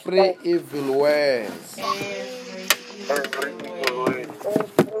every evil words,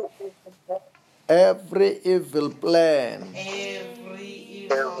 every evil plan,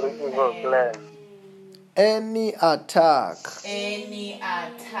 any attack,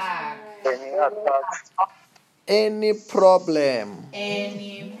 any problem,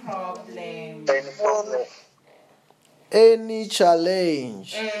 any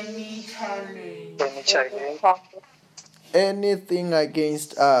challenge, anything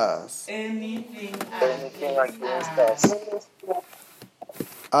against us,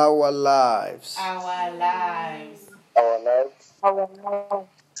 our lives,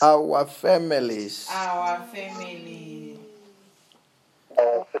 our families,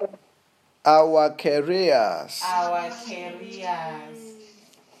 our careers,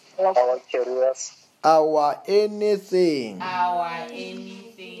 our anything,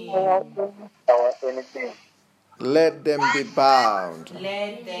 let them be bound.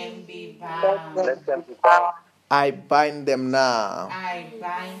 I bind them now.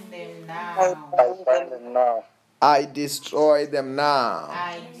 I destroy them now.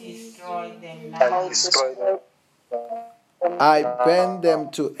 I burn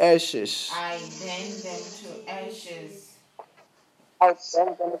them to ashes.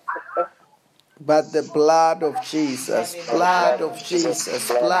 But the blood of Jesus, blood of Jesus,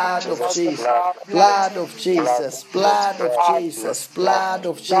 blood of Jesus, blood of Jesus, blood of Jesus, blood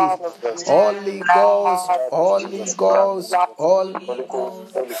of Jesus, Holy Ghost, Holy Ghost, Holy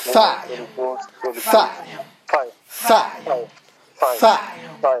Ghost, fire, fire, fire,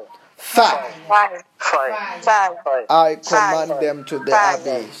 fire, fire. I command them to the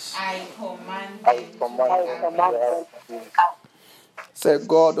abyss. Say,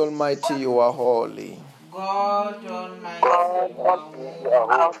 God Almighty, you are holy. God Almighty, you are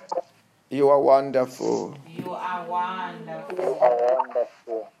holy. You are wonderful. You are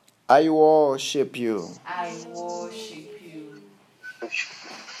wonderful. I worship you. I worship you.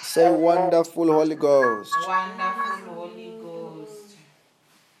 Say, wonderful Holy Ghost. Wonderful Holy Ghost.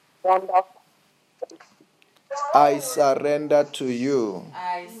 I surrender to you.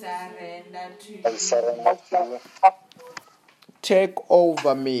 I surrender to you. Take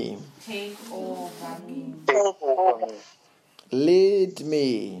over me. Take over me. Lead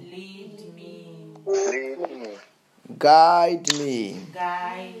me. Lead me. Guide me.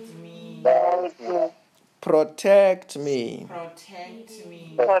 Guide me. Protect me. Protect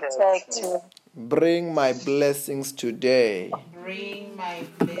me. Bring my blessings today. Bring my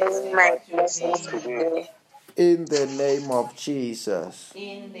blessings today. In the name of Jesus.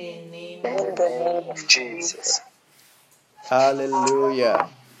 In the name of Jesus. Hallelujah.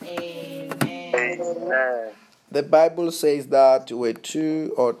 Amen. The Bible says that where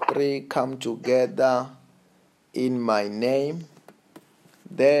 2 or 3 come together in my name,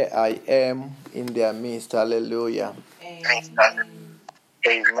 there I am in their midst. Hallelujah. Amen.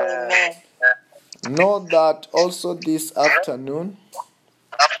 Amen. Know that also this afternoon,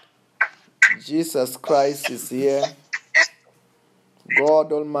 Jesus Christ is here.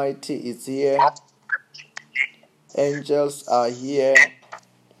 God Almighty is here. Angels are here.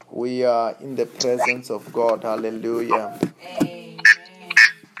 We are in the presence of God. Hallelujah. Amen.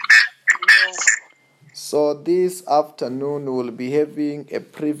 So this afternoon we'll be having a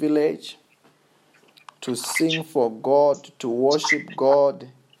privilege to sing for God, to worship God.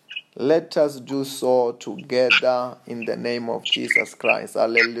 Let us do so together in the name of Jesus Christ.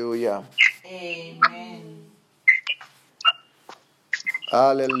 Hallelujah. Amen.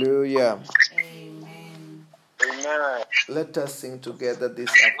 Hallelujah. Amen. Amen. Let us sing together this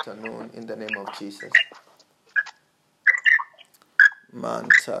afternoon in the name of Jesus.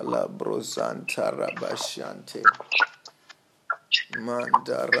 Mantala brosantara bashante.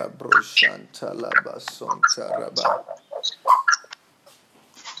 Mandara broshantala basontara ba.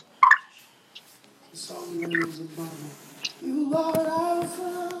 You are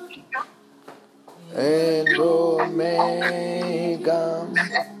Alpha and Omega.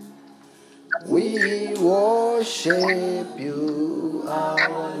 We worship you,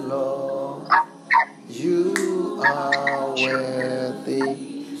 our Lord. You are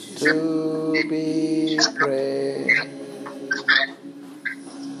worthy to be praised.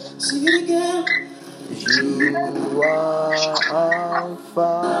 Sing it again. You are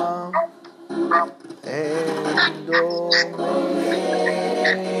Alpha and Omega.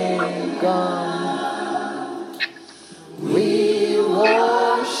 We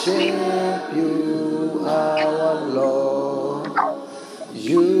worship you, our Lord.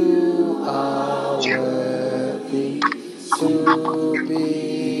 You are worthy to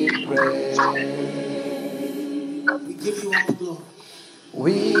be praised. We give you all the glory.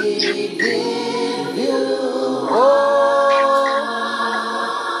 We give you all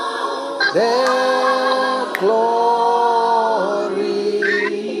the glory.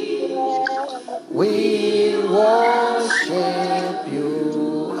 We worship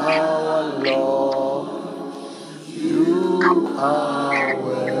you, our Lord. You are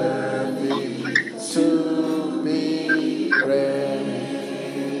worthy to be praised.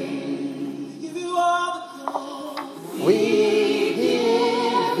 We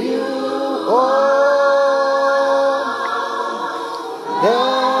give you all the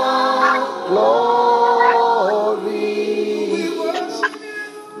glory.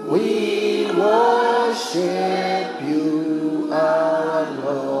 We worship you, our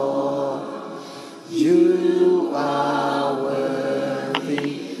Lord. You are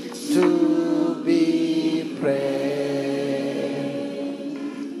worthy to be praised.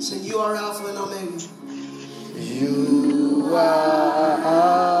 So you are Alpha and Omega. You are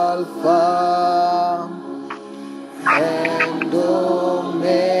Alpha and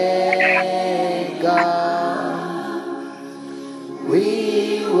Omega.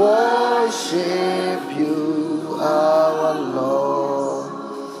 We worship you, our Lord.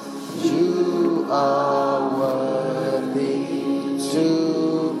 You are worthy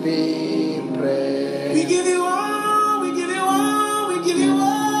to be praised. We give you all, we give you all, we give you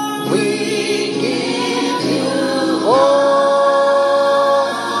all. We give you all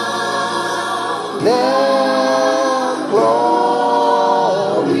the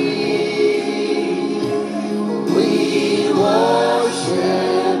glory. We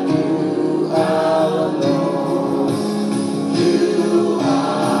worship you, our Lord. You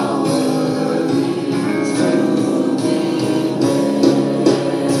are worthy to be praised.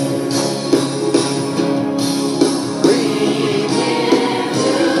 We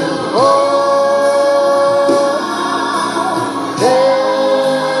give you all the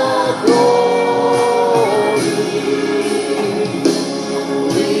glory.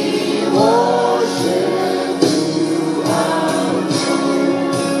 We worship you, our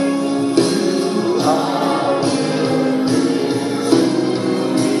Lord. You are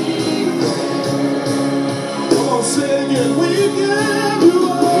Come on, say it again. We give you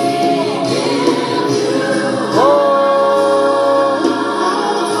all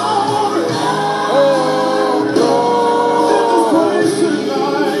praise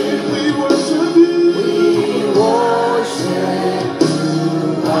tonight. We worship you, we worship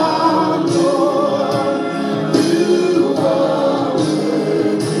our Lord.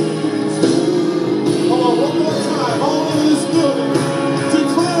 Come on, one more time. All in this building.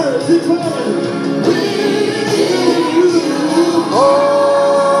 Declare it, declare it. We give you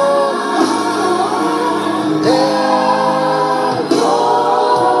all the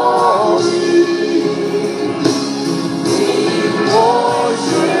glory. We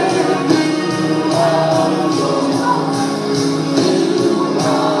worship you, our Lord. You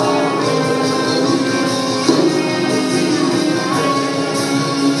are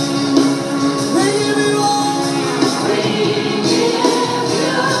We give you all.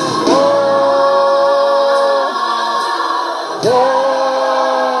 all the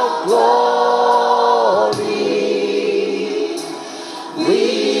glory.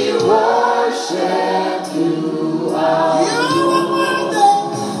 We worship you, our You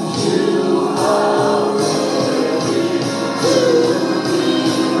are worthy.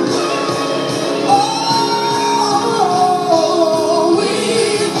 Oh, we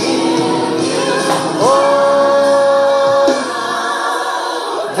all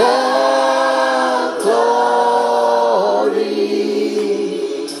the glory.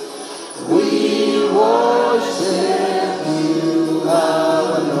 We worship you,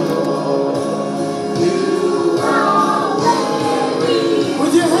 our Lord. You are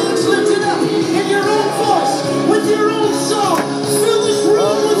with your hands lifted up in your own voice, with your own song, fill this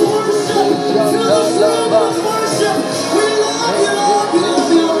room with worship. Fill this room with worship. We love you, Lord. We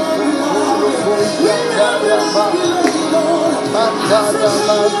love you, Lord. We love you. We love you, Lord. We love you, Lord. Africa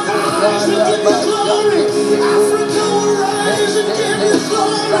will rise and give you glory. Africa will rise and give you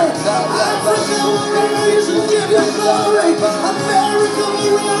glory. Africa will rise and give you glory. America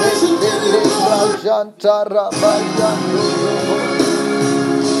will rise and give you glory.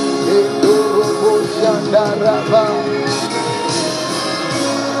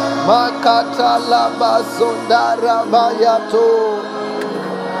 Makata laba sondara bayato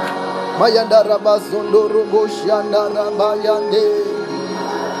mayandara basondoro boshandara bayande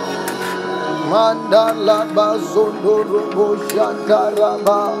mandala basondoro boshandara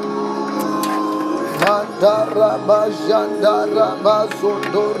ba mandara bashandara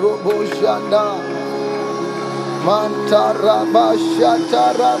basondoro boshanda Mantaraba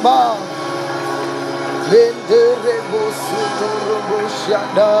shataraba. Lenderebo sutorobo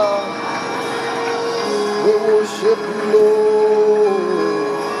shada. We worship you,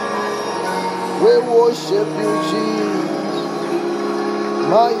 Lord. We worship you, Jesus.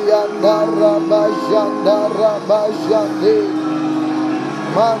 Mayandaraba shandaraba shade.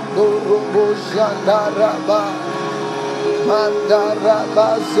 Mandorobo shandaraba. Mandaraba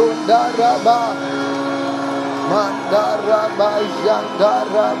sundaraba. Mandaraba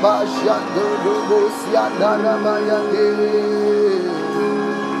shandaraba shandurubu syandaraba yande.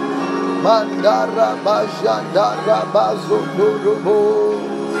 Mandaraba shandaraba sundurubu.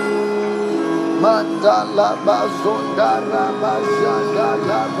 Mandalaba sundaraba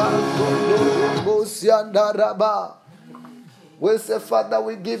shandaraba sundurubu syandaraba. We say, Father,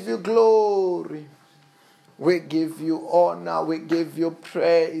 we give you glory. We give you honor. We give you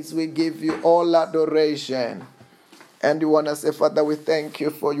praise. We give you all adoration. And we want to say, Father, we thank you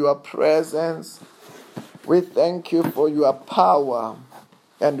for your presence. We thank you for your power.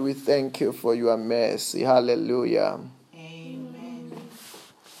 And we thank you for your mercy. Hallelujah. Amen.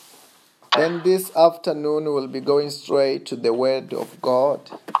 And this afternoon we'll be going straight to the Word of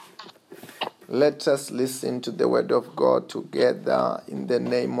God. Let us listen to the Word of God together in the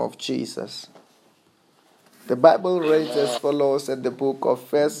name of Jesus. The Bible reads as follows at the book of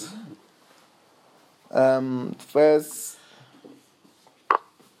First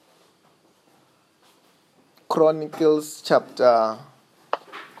Chronicles chapter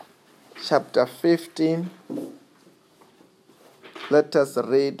 15. Let us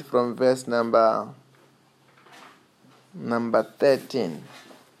read from verse number 13.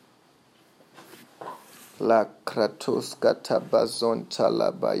 La kratos katabazon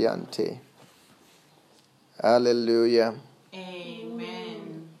talabayante. Hallelujah.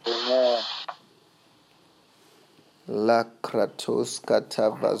 Amen. Amen. La kratos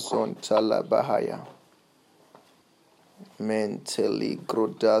katavazon talabahaya. Mentally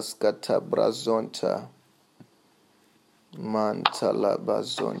grodas katabrazonta.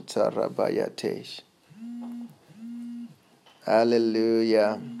 Mantalabazonta rabayatesh.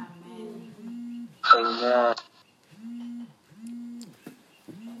 Hallelujah. Amen.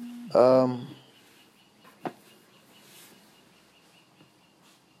 Amen.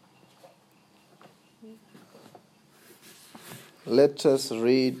 Let us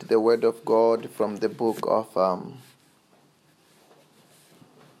read the Word of God from the book of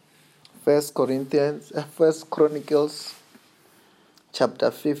First Chronicles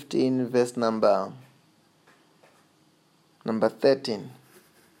chapter 15, verse number 13.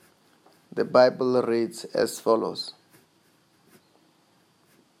 The Bible reads as follows.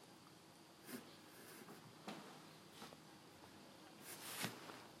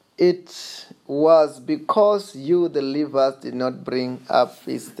 It was because you, the Levites, did not bring up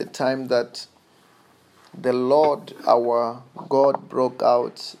feast the time that the Lord our God broke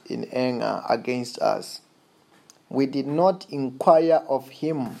out in anger against us. We did not inquire of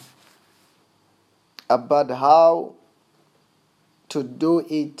him about how to do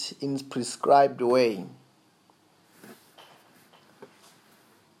it in prescribed way.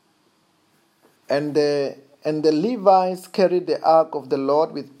 And the Levites carried the ark of the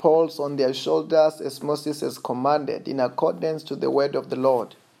Lord with poles on their shoulders as Moses has commanded, in accordance to the word of the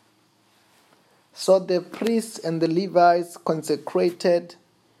Lord. So the priests and the Levites consecrated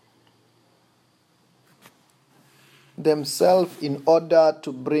themselves in order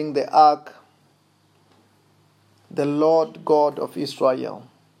to bring the ark, the Lord God of Israel.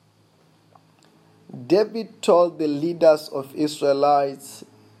 David told the leaders of Israelites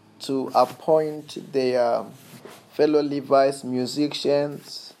to appoint their fellow Levites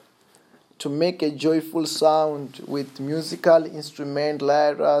musicians to make a joyful sound with musical instruments,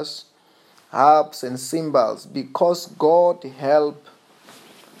 lyres, harps, and cymbals, because God helped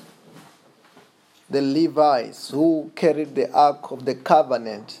the Levites who carried the ark of the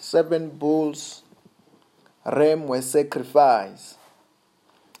covenant. 7 bulls, ram were sacrificed.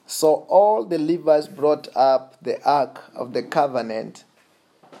 So all the Levites brought up the ark of the covenant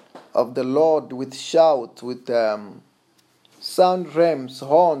of the Lord with shouts, with sound rams,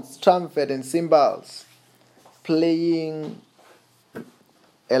 horns, trumpet, and cymbals, playing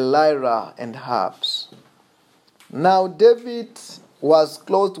a lyre and harps. Now David was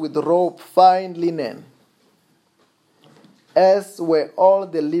clothed with robe, fine linen, as were all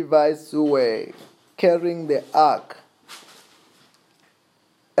the Levites who were carrying the ark.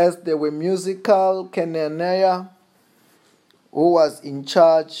 As they were musical, Kenaniah, who was in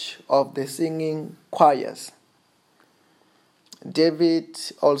charge of the singing choirs. David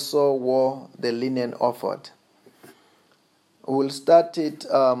also wore the linen ephod. We'll start it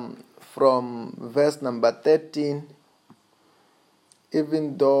from verse number 13,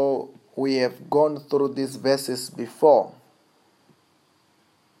 even though we have gone through these verses before.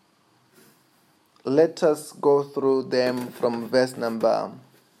 Let us go through them from verse number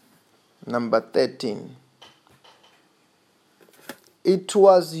 13. It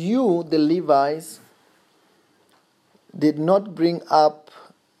was you, the Levites, did not bring up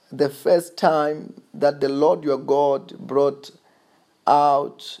the first time that the Lord your God brought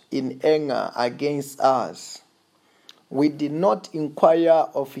out in anger against us. We did not inquire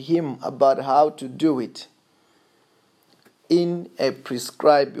of him about how to do it in a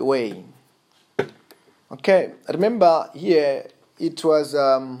prescribed way. Okay, remember here, it was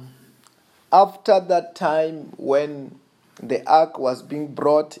after that time when the ark was being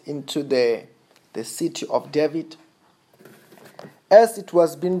brought into the city of David. As it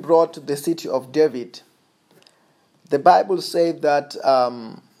was being brought to the city of David, the Bible said that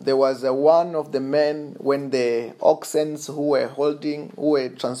there was one of the men, when the oxen who were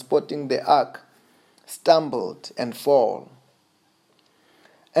transporting the ark, stumbled and fell.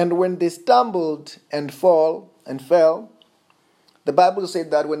 And when they stumbled and fell, the Bible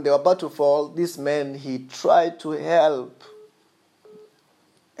said that when they were about to fall, this man, he tried to help.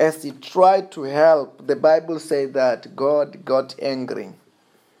 As he tried to help, the Bible said that God got angry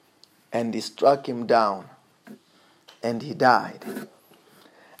and he struck him down and he died.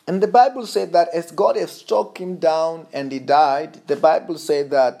 And the Bible said that as God had struck him down and he died, the Bible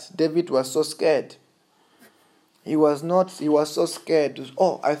said that David was so scared. He was so scared.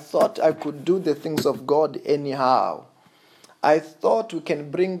 Oh, I thought I could do the things of God anyhow. I thought we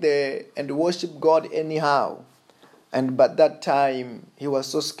can bring and worship God anyhow. And by that time, he was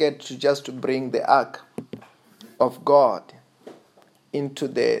so scared to bring the ark of God into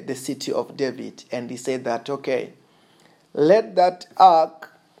the city of David. And he said that, okay, let that ark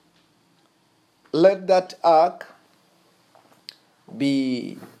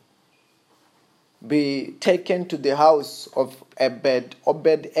be taken to the house of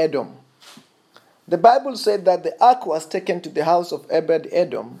Obed-Edom. The Bible said that the ark was taken to the house of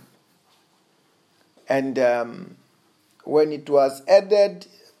Obed-Edom. And when it was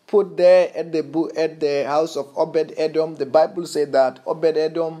put there at the house of Obed-Edom, the Bible said that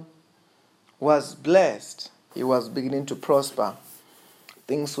Obed-Edom was blessed. He was beginning to prosper.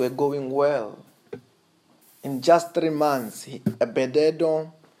 Things were going well. In just 3 months,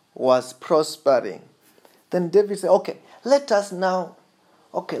 Obed-Edom was prospering. Then David said, okay, let us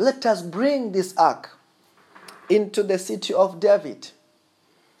bring this ark into the city of David.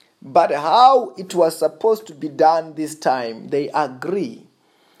 But how it was supposed to be done this time, they agree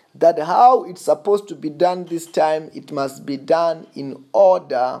that how it's supposed to be done this time, it must be done in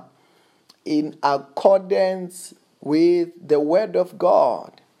order, in accordance with the word of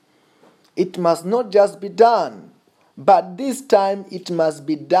God. It must not just be done, but this time it must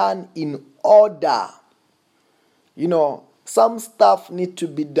be done in order. You know, some stuff need to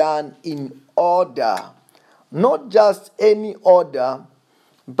be done in order. Not just any order,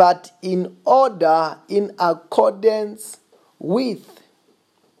 but in order, in accordance with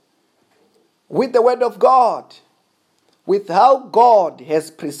the word of God, with how God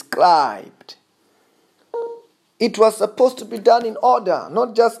has prescribed. It was supposed to be done in order,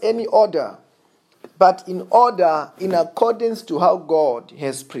 not just any order, but in order, in accordance to how God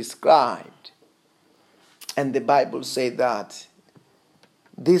has prescribed. And the Bible said that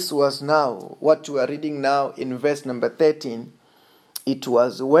this was now, what we are reading now in verse number 13, it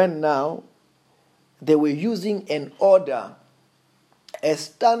was when now they were using an order, a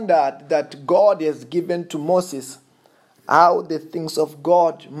standard that God has given to Moses, how the things of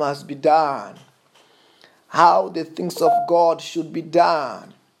God must be done, how the things of God should be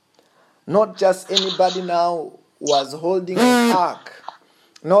done. Not just anybody now was holding an ark.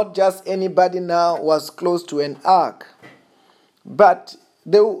 Not just anybody now was close to an ark. But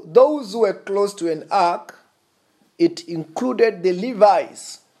those who were close to an ark, it included the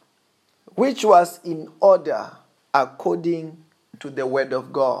Levites, which was in order according to the word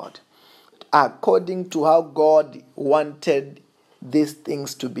of God, according to how God wanted these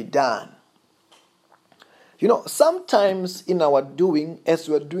things to be done. You know, sometimes in our doing, as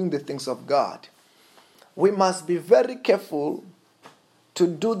we're doing the things of God, we must be very careful to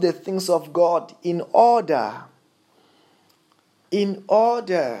do the things of God in order. In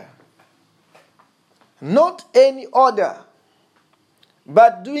order. Not any order,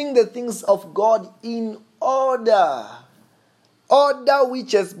 but doing the things of God in order. Order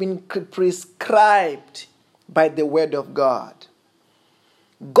which has been prescribed by the word of God.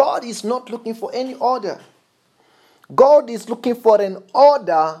 God is not looking for any order. God is looking for an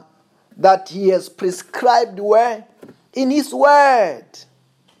order that he has prescribed where? In his word.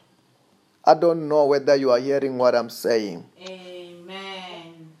 I don't know whether you are hearing what I'm saying.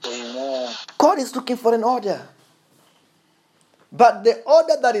 Amen. Amen. God is looking for an order. But the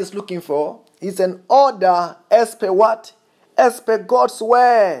order that he's looking for is an order as per what? As per God's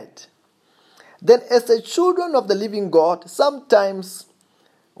word. Then as the children of the living God, sometimes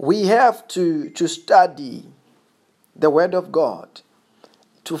we have to study the word of God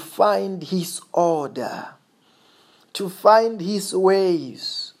to find his order, to find his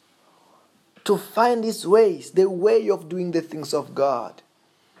ways, the way of doing the things of God,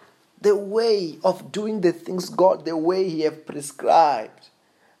 the way of doing the things God, the way he have prescribed,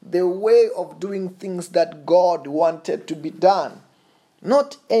 the way of doing things that God wanted to be done,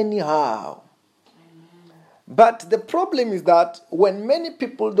 not anyhow. But the problem is that when many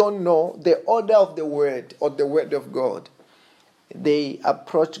people don't know the order of the word or the word of God, they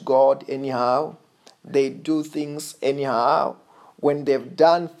approach God anyhow. They do things anyhow. When they've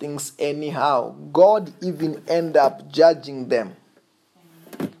done things anyhow, God even end up judging them.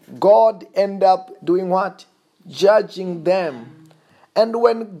 God end up doing what? Judging them. And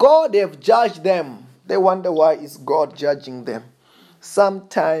when God have judged them, they wonder why is God judging them.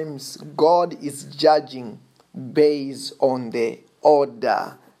 Sometimes God is judging based on the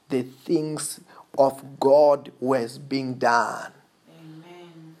order, the things of God was being done.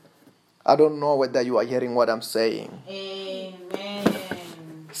 Amen. I don't know whether you are hearing what I'm saying. Amen.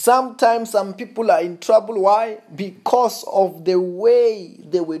 Sometimes some people are in trouble. Why? Because of the way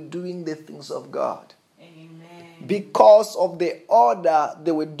they were doing the things of God. Amen. Because of the order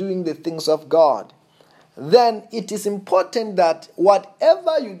they were doing the things of God. Then it is important that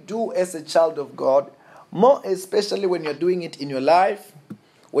whatever you do as a child of God, more especially when you're doing it in your life,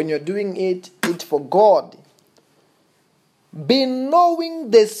 when you're doing it for God, be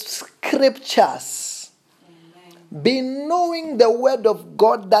knowing the scriptures, be knowing the word of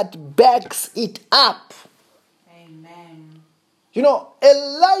God that backs it up. Amen. You know, a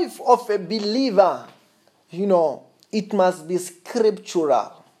life of a believer, it must be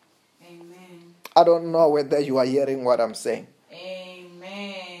scriptural. Amen. I don't know whether you are hearing what I'm saying.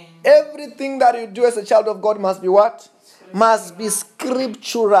 Amen. Everything that you do as a child of God must be what? Must be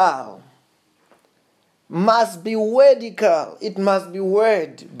scriptural. Must be wordical. It must be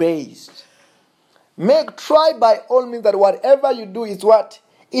word-based. Try by all means that whatever you do is what?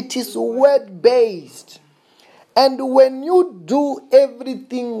 It is word-based. And when you do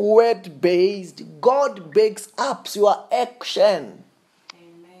everything word-based, God backs up your action.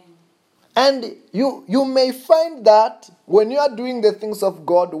 And you may find that when you are doing the things of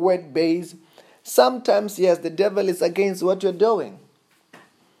God word-based, sometimes, yes, the devil is against what you're doing.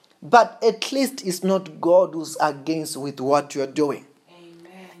 But at least it's not God who's against with what you're doing.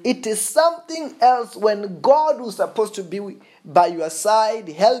 Amen. It is something else when God who's supposed to be by your side,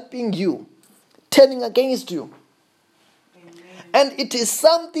 helping you, turning against you. Amen. And it is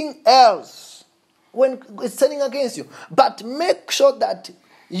something else when it's turning against you. But make sure that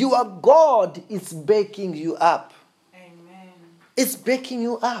your God is backing you up. Amen. It's backing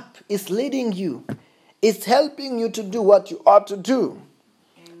you up. It's leading you. It's helping you to do what you ought to do.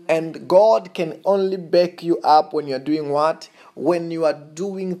 Amen. And God can only back you up when you're doing what? When you are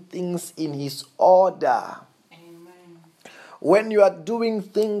doing things in his order. Amen. When you are doing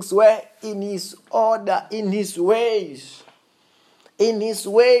things where in his order, in his ways. In his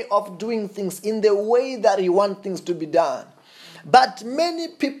way of doing things, in the way that he wants things to be done. But many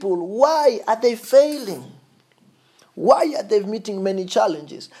people, why are they failing? Why are they meeting many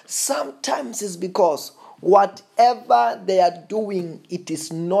challenges? Sometimes it's because whatever they are doing, it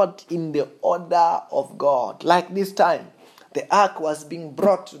is not in the order of God. Like this time, the ark was being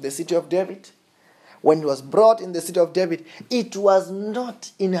brought to the city of David. When it was brought in the city of David, it was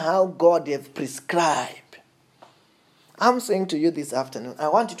not in how God have prescribed. I'm saying to you this afternoon, I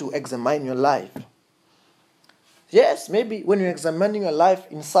want you to examine your life. Yes, maybe when you're examining your life,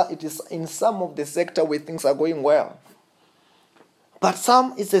 it is in some of the sector where things are going well. But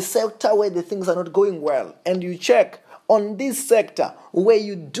some is a sector where the things are not going well. And you check on this sector where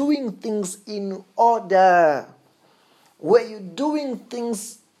you're doing things in order. Where you're doing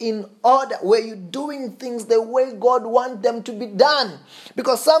things in order. Where you're doing things the way God wants them to be done.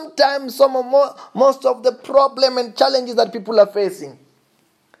 Because sometimes most of the problem and challenges that people are facing,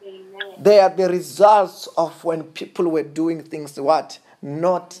 they are the results of when people were doing things what?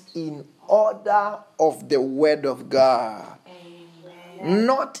 Not in order of the word of God. Amen.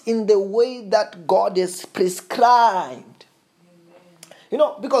 Not in the way that God has prescribed.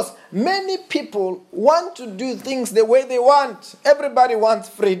 Because many people want to do things the way they want. Everybody wants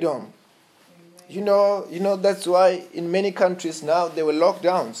freedom. That's why in many countries now there were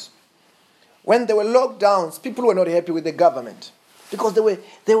lockdowns. When there were lockdowns, people were not happy with the government because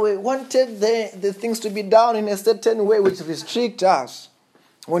they wanted the things to be done in a certain way which restrict us.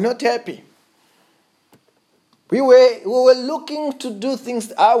 We're not happy. We were looking to do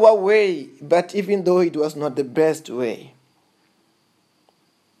things our way, but even though it was not the best way,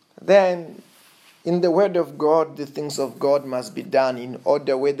 then in the Word of God, the things of God must be done in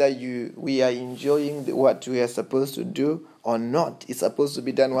order whether we are enjoying what we are supposed to do or not. It's supposed to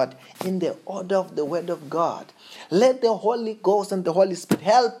be done what? In the order of the Word of God. Let the Holy Ghost and the Holy Spirit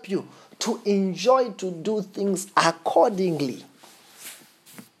help you to enjoy to do things accordingly.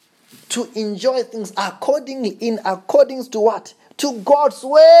 To enjoy things accordingly, in accordance to what? To God's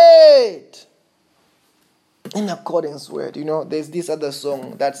Word. In accordance with, there's this other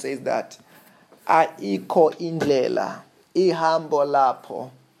song that says that Aiko indlela ihambo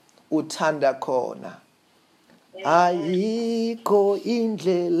lapho uthanda khona. Aiko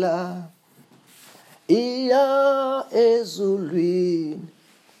indlela iya ezulwini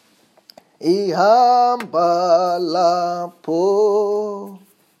ihamba lapho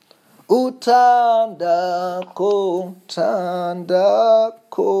uthanda khona.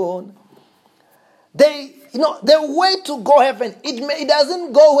 The way to go heaven, it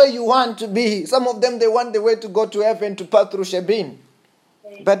doesn't go where you want to be. Some of them, they want the way to go to heaven to pass through Shebin,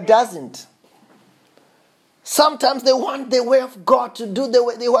 but doesn't. Sometimes they want the way of God to do the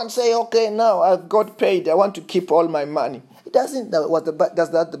way. They want to say, okay, now I've got paid. I want to keep all my money. It doesn't. Does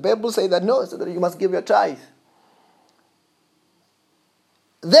the Bible say that? No, it says that you must give your tithe.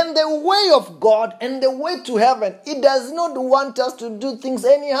 Then the way of God and the way to heaven, it does not want us to do things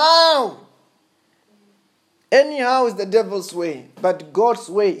anyhow. Anyhow is the devil's way, but God's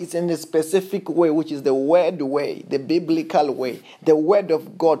way is in a specific way, which is the word way, the biblical way, the word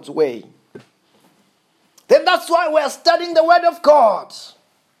of God's way. Then that's why we are studying the word of God,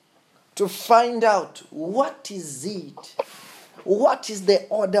 to find out what is it, what is the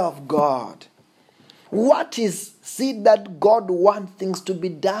order of God, what is it that God wants things to be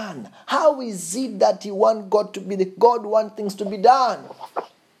done, how is it that God wants things to be done,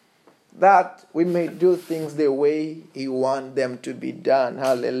 that we may do things the way He wants them to be done.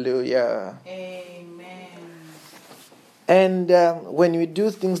 Hallelujah. Amen. And when we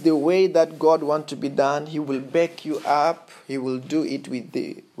do things the way that God wants to be done, He will back you up. He will do it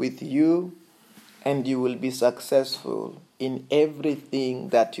with you, and you will be successful in everything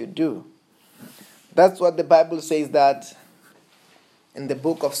that you do. That's what the Bible says that in the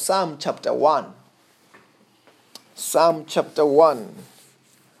book of Psalm chapter 1. Psalm chapter 1.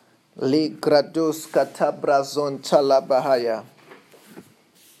 Ligradus katabrazon talabahaya.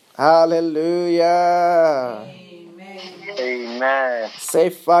 Hallelujah. Amen. Amen. Say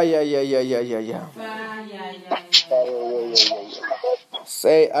fire, yeah. Fire,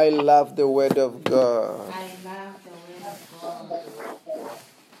 Say, I love the word of God. I love the word of God.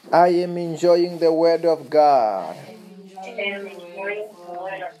 I am enjoying the word of God. Enjoy the word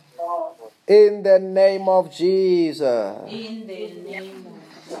of God. In the name of Jesus. In the name of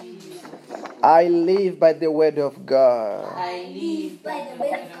Jesus. I live by the word of God. I live by the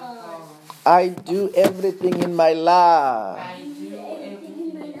word of God. I do everything in my life I do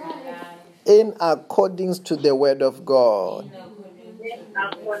everything in my life in accordance to the word of God.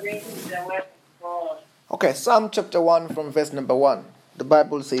 According to the word of God. Okay, Psalm chapter 1 from verse number 1. The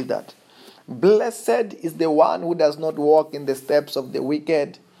Bible says that, blessed is the one who does not walk in the steps of the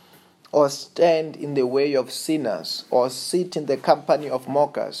wicked, or stand in the way of sinners, or sit in the company of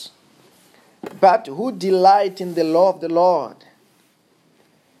mockers, but who delight in the law of the Lord,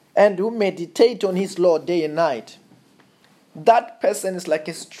 and who meditate on his law day and night. That person is like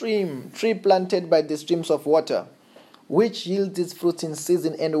a tree planted by the streams of water, which yields its fruit in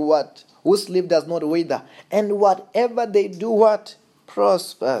season, and whose leaf does not wither, and whatever they do,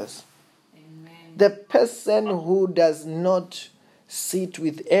 prospers. Amen. The person who does not sit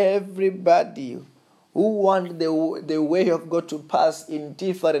with everybody who want the way of God to pass in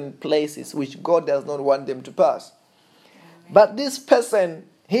different places, which God does not want them to pass. Amen. But this person,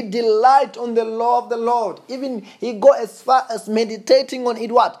 he delight on the law of the Lord. Even he go as far as meditating on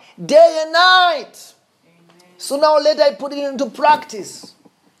it day and night. Amen. Sooner or later, I put it into practice.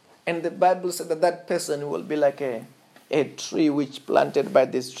 And the Bible said that person will be like a tree which planted by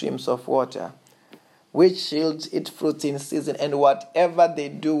the streams of water, which yields its fruit in season, and whatever they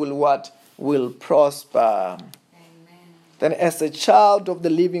do will prosper. Amen. Then as a child of the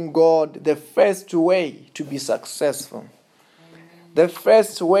living God, the first way to be successful The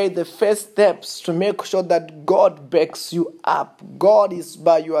first way, the first steps to make sure that God backs you up, God is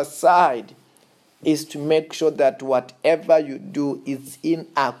by your side, is to make sure that whatever you do is in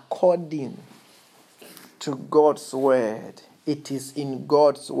according to God's word. It is in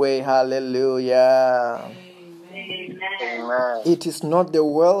God's way. Hallelujah. Amen. It is not the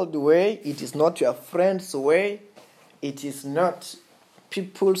world way. It is not your friend's way. It is not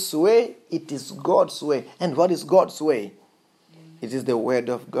people's way. It is God's way. And what is God's way? It is the word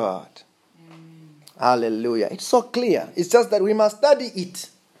of God. Hallelujah. It's so clear. It's just that we must study it.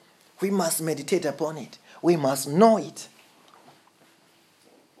 We must meditate upon it. We must know it.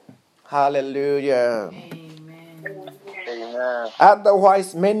 Hallelujah. Amen.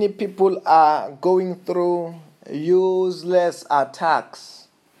 Otherwise, many people are going through useless attacks,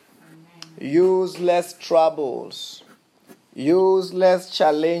 useless troubles, useless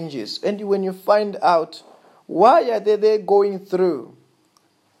challenges. And when you find out why are they going through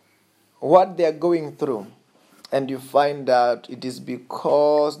what they are going through, and you find out it is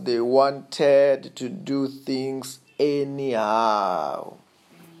because they wanted to do things anyhow.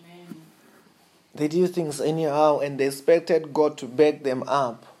 They do things anyhow and they expected God to back them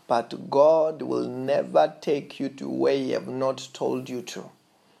up. But God will never take you to where He have not told you to.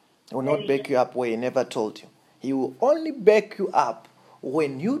 He will not back you up where He never told you. He will only back you up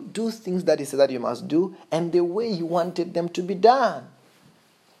when you do things that He said that you must do and the way He wanted them to be done.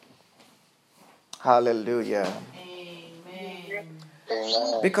 Hallelujah. Amen.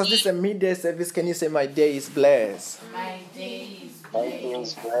 Amen. Because this is a midday service, can you say, my day is blessed? My day is My day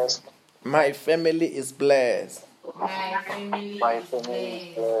is blessed. blessed. My family is blessed. My family My is family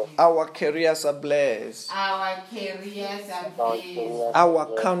is blessed. blessed. Our careers are blessed. Our careers are Our blessed. careers Our are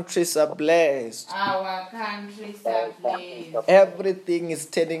blessed. countries are blessed. Our countries are blessed. Everything is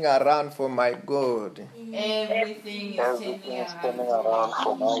turning around for my good. Everything is Everything turning is turning around. around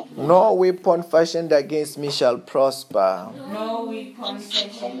for my good. No weapon fashioned against me shall prosper. No weapon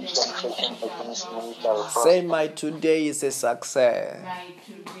fashioned against me shall prosper. Say, my today is a success. My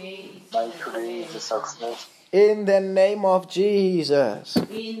today is My today is a success. In the name of Jesus. in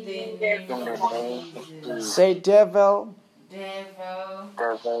the name In the of name of Jesus. Jesus. Say, devil, Devil,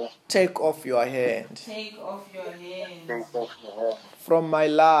 Devil, take off your hand take off your hands take off your hand from my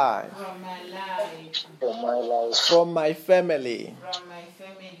life, from my life, from my life, from my family, from my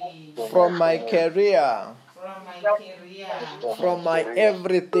family, from my career, from my career, from my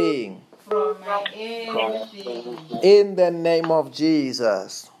everything. from my everything. In the name of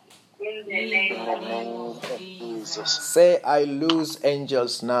Jesus. In the In name the of name of Jesus. Jesus. Say, I lose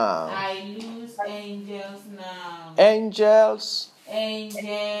angels now. I lose angels now. Angels,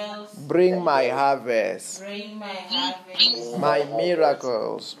 Angels, bring my harvest, bring my harvest, my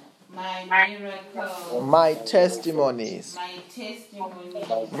miracles, my miracles, my testimonies, my testimony,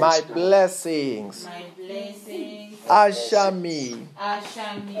 my blessings. my blessings. Usher me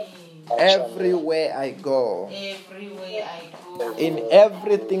Usher me everywhere I go. everywhere I go. In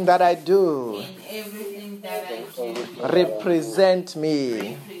everything that I do, In everything that I do, represent me.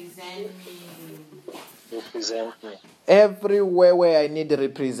 represent me. Represent me. Everywhere where I need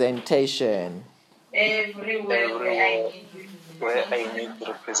representation. Everywhere where I need Where I representation. need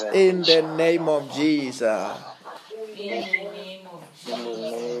representation. In the name of Jesus. In the name of In the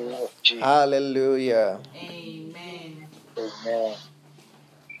Jesus. name of Jesus. Hallelujah. Amen. Amen.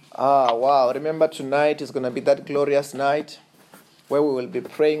 Ah, wow. Remember, tonight is going to be that glorious night where we will be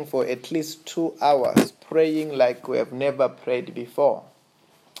praying for at least 2 hours, praying like we have never prayed before.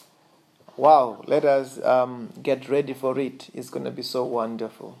 Wow. Let us get ready for it. It's going to be so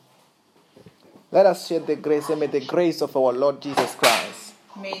wonderful. Let us share the grace, and may the grace of our Lord Jesus Christ,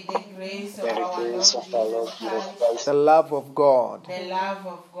 May the grace of May the our Lord grace of our Lord Jesus Jesus Christ, Christ, the love of God, the love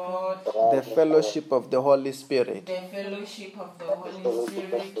of God, the fellowship of the Holy Spirit the fellowship of the Holy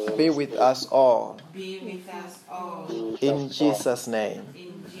Spirit be with us all. be with us all. In Jesus' name.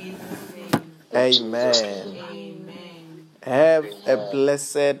 In Jesus' name. Amen. Amen. Have a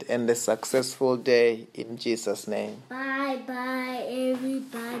blessed and a successful day in Jesus' name. Bye bye,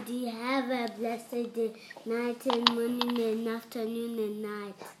 everybody. Have a blessed day, night and morning and afternoon and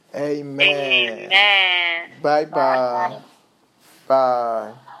night. Amen. Amen. Bye-bye.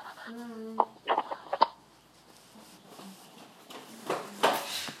 Bye.